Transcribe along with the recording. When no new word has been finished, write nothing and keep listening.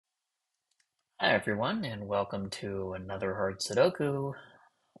Hi everyone, and welcome to another hard Sudoku.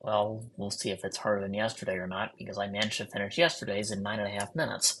 Well, we'll see if it's harder than yesterday or not, because I managed to finish yesterday's in 9.5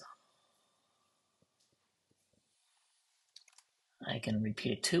 minutes. I can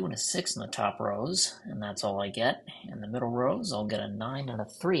repeat a 2 and a 6 in the top rows, and that's all I get. In the middle rows, I'll get a 9 and a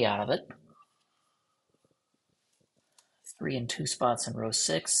 3 out of it. 3 and 2 spots in row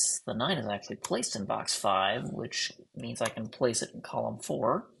 6. The 9 is actually placed in box 5, which means I can place it in column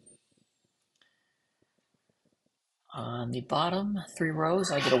 4. On the bottom 3 rows,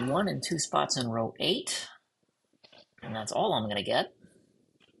 I get a 1 and 2 spots in row 8, and that's all I'm going to get.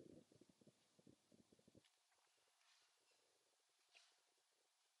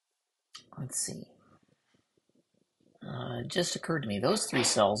 Let's see. It just occurred to me, those 3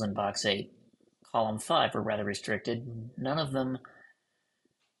 cells in box 8, column 5, are rather restricted. None of them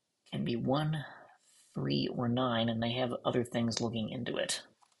can be 1, 3, or 9, and they have other things looking into it.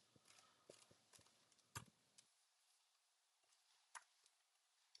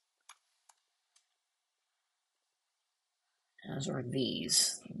 As are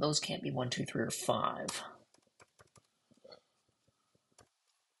these. Those can't be 1, 2, 3, or 5.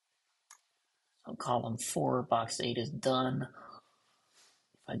 So column 4, box 8 is done.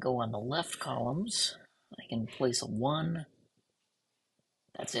 If I go on the left columns, I can place a 1.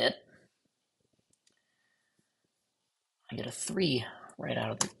 That's it. I get a 3 right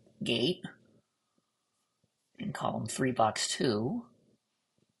out of the gate in column 3, box 2.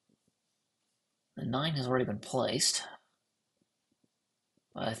 The 9 has already been placed.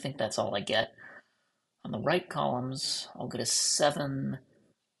 I think that's all I get. On the right columns, I'll get a 7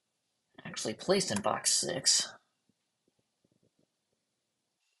 actually placed in box 6.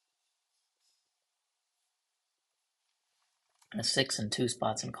 And a 6 and 2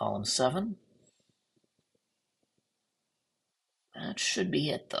 spots in column 7. That should be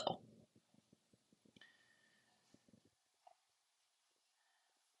it, though.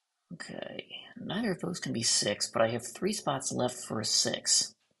 Okay, neither of those can be 6, but I have 3 spots left for a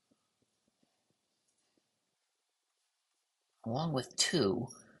 6. Along with 2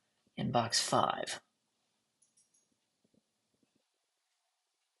 in box 5.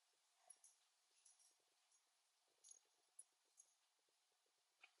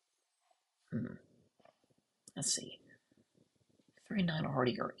 Let's see. 3 and 9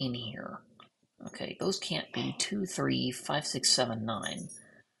 already are in here. Okay, those can't be 2, 3, 5, 6, 7, 9.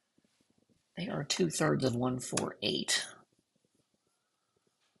 They are 2/3 of 1, 4, 8.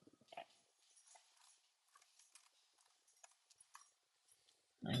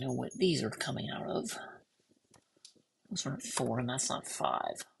 I know what these are coming out of. Those aren't 4, and that's not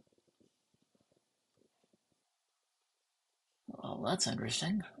 5. Oh, that's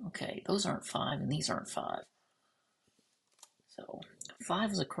interesting. Okay, those aren't 5, and these aren't 5. So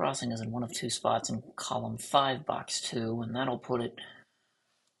 5 is a crossing is in one of 2 spots in column 5, box 2, and that'll put it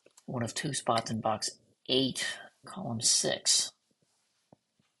one of 2 spots in box 8, column 6.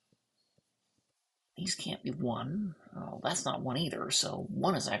 These can't be 1. Oh, that's not 1 either, so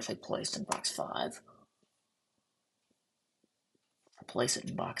 1 is actually placed in box 5. I'll place it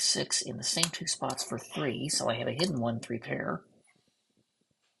in box 6 in the same 2 spots for 3, so I have a hidden 1, 3 pair.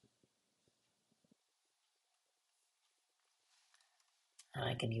 And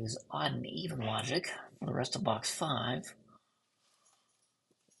I can use odd and even logic for the rest of box 5.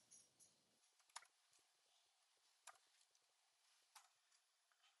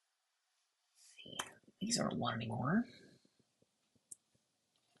 See, these aren't 1 anymore.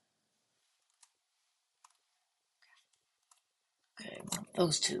 Okay, well,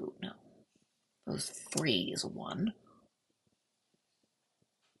 those 2, no. Those 3 is a 1.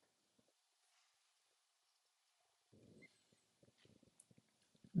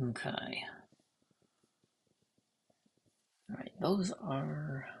 Okay. Alright, those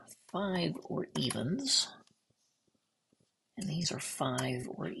are 5 or evens. And these are 5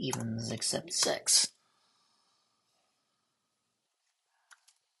 or evens except 6.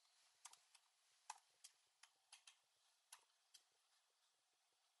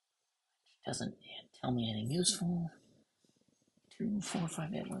 Doesn't tell me anything useful. 2, 4,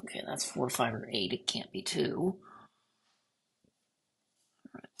 5, 8. Okay, that's 4, 5, or 8. It can't be 2.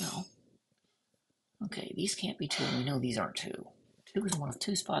 Alright, well. Okay, these can't be 2, and we know these aren't 2. 2 is one of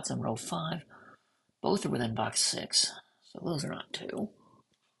 2 spots in row 5. Both are within box 6, so those are not 2.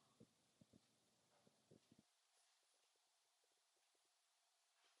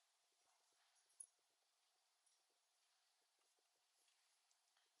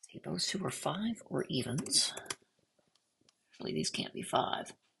 See, those 2 are 5 or evens. Actually, these can't be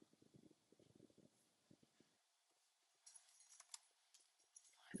 5.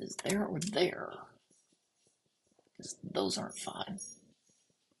 is there or there. Because those aren't 5.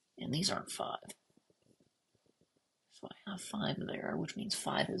 And these aren't 5. So I have 5 there, which means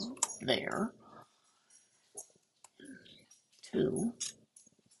 5 is there. 2.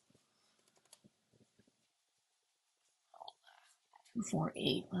 2, 4,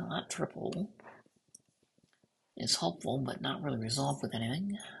 8. Well, that triple is helpful, but not really resolved with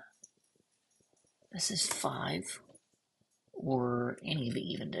anything. This is 5, or any of the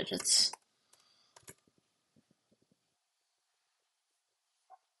even digits.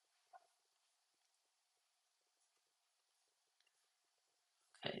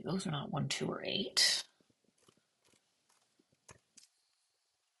 Okay, those are not 1, 2, or 8.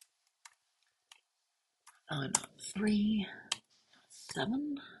 Not 3,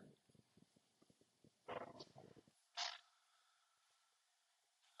 7.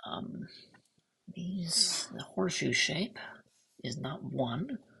 The horseshoe shape is not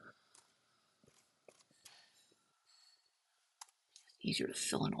 1. Easier to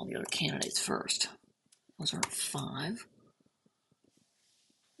fill in all the other candidates first. Those aren't 5. And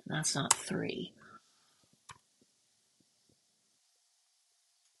that's not 3.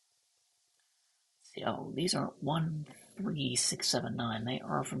 See, oh, these aren't 1, 3, 6, 7, 9. They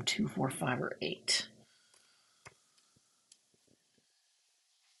are from 2, 4, 5, or 8.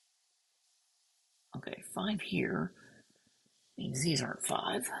 Okay, 5 here means these aren't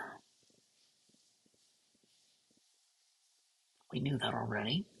 5. We knew that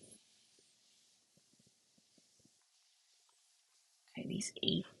already. Okay, these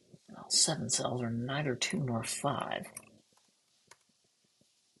 8, well, 7 cells are neither 2 nor 5.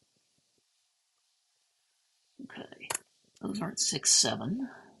 Okay, those aren't 6, 7.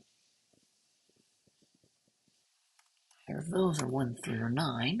 Those are 1, 3, or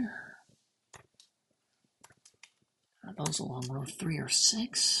 9. Are those along row 3 or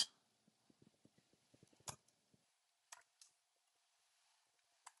 6?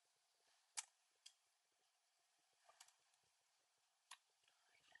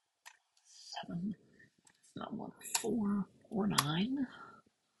 Seven. It's not 1, 4, or 9.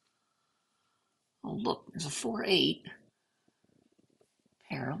 Oh, look, there's a 4, 8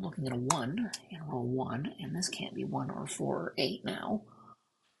 pair. I'm looking at a 1 in row 1, and this can't be 1 or 4 or 8 now.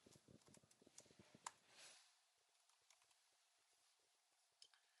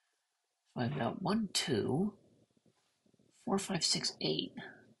 So I've got 1, 2, 4, 5, 6, 8.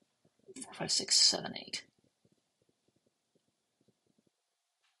 4, 5, 6, 7, 8.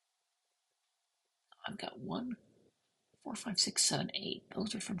 I've got 1, 4, 5, 6, 7, 8.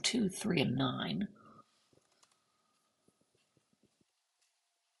 Those are from 2, 3, and 9.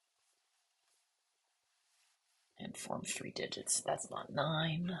 And form 3 digits. That's not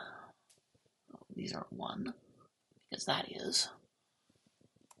 9. Oh, these aren't 1, because that is.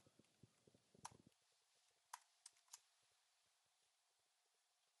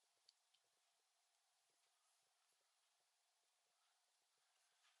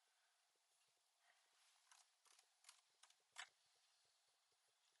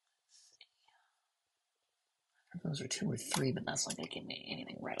 Those are 2 or 3, but that's not going to give me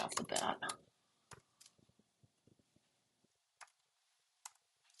anything right off the bat.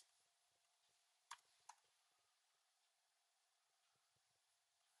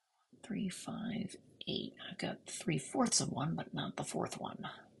 3, 5, 8. I've got 3/4 of one, but not the fourth one.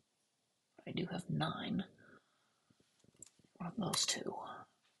 I do have 9. One of those two.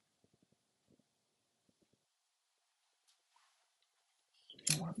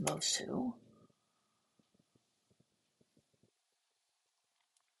 One of those two.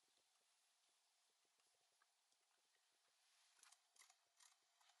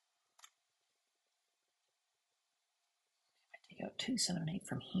 I take out 2, 7, and 8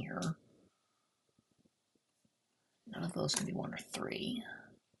 from here. None of those can be 1 or 3.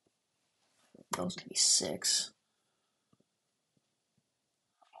 Those can be 6.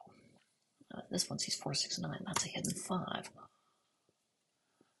 This one sees 4, 6, 9. That's a hidden 5.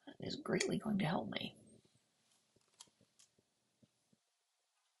 That is greatly going to help me.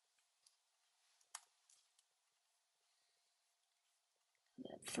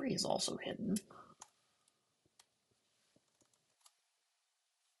 That 3 is also hidden.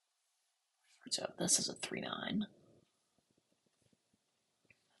 Turns out this is a 3, 9.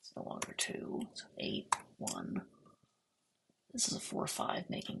 That's no longer 2. It's 8, 1. This is a 4, 5,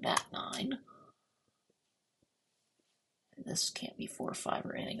 making that 9. And this can't be 4, 5,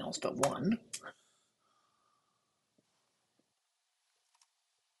 or anything else but 1.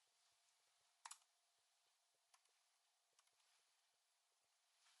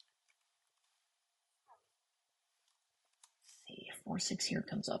 See, 4, 6 here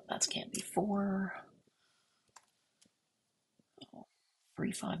comes up. That can't be 4.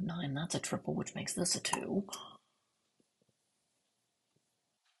 3, 5, 9. That's a triple, which makes this a 2.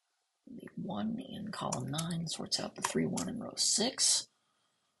 The 1 in column 9 sorts out the 3, 1 in row 6.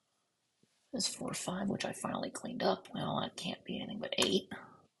 This 4, 5, which I finally cleaned up. Well, that can't be anything but 8.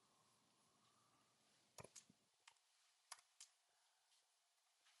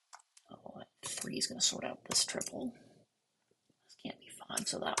 Oh, that 3 is going to sort out this triple. This can't be 5,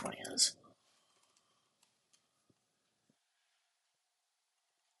 so that one is.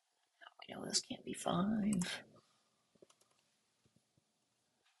 Now we know this can't be 5.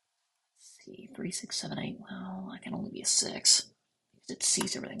 See, 3, 6, 7, 8. Well, that can only be a 6 because it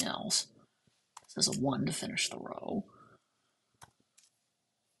sees everything else. This is a 1 to finish the row.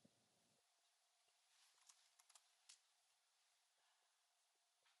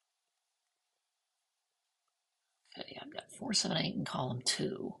 Okay, I've got 4, 7, 8 in column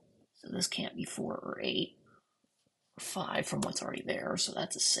 2. So this can't be 4 or 8 or 5 from what's already there, so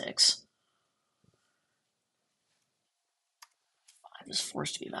that's a 6. 5 is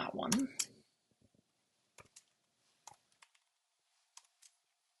forced to be that one.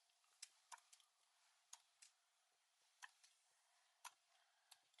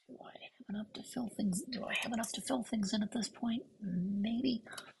 Do I have enough to fill things? Do I have enough to fill things in at this point? Maybe.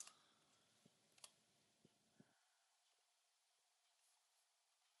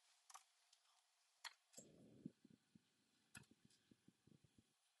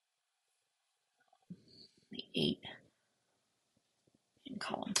 The 8 in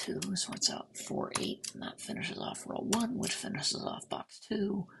column 2 sorts out 4, 8, and that finishes off row 1, which finishes off box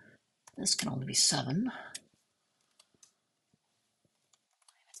 2. This can only be 7.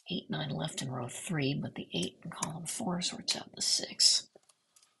 8, 9 left in row 3, but the 8 in column 4 sorts out the 6.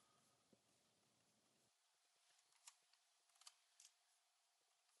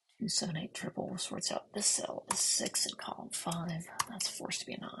 2, 7, 8 triple sorts out this cell is 6 in column 5. That's forced to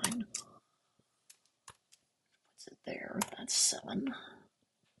be a 9. Puts it there. That's 7. This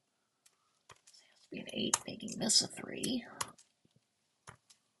has to be an 8, making this a 3.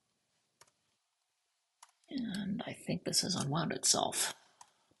 And I think this has unwound itself.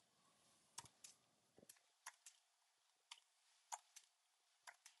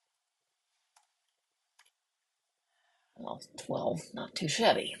 Well, 12, not too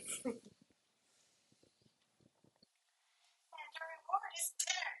shabby.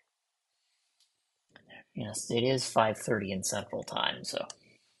 Yes, it is 5:30 in Central Time, so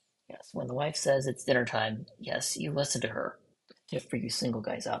yes, when the wife says it's dinner time, yes, you listen to her. Tip for you single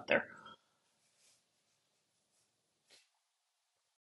guys out there.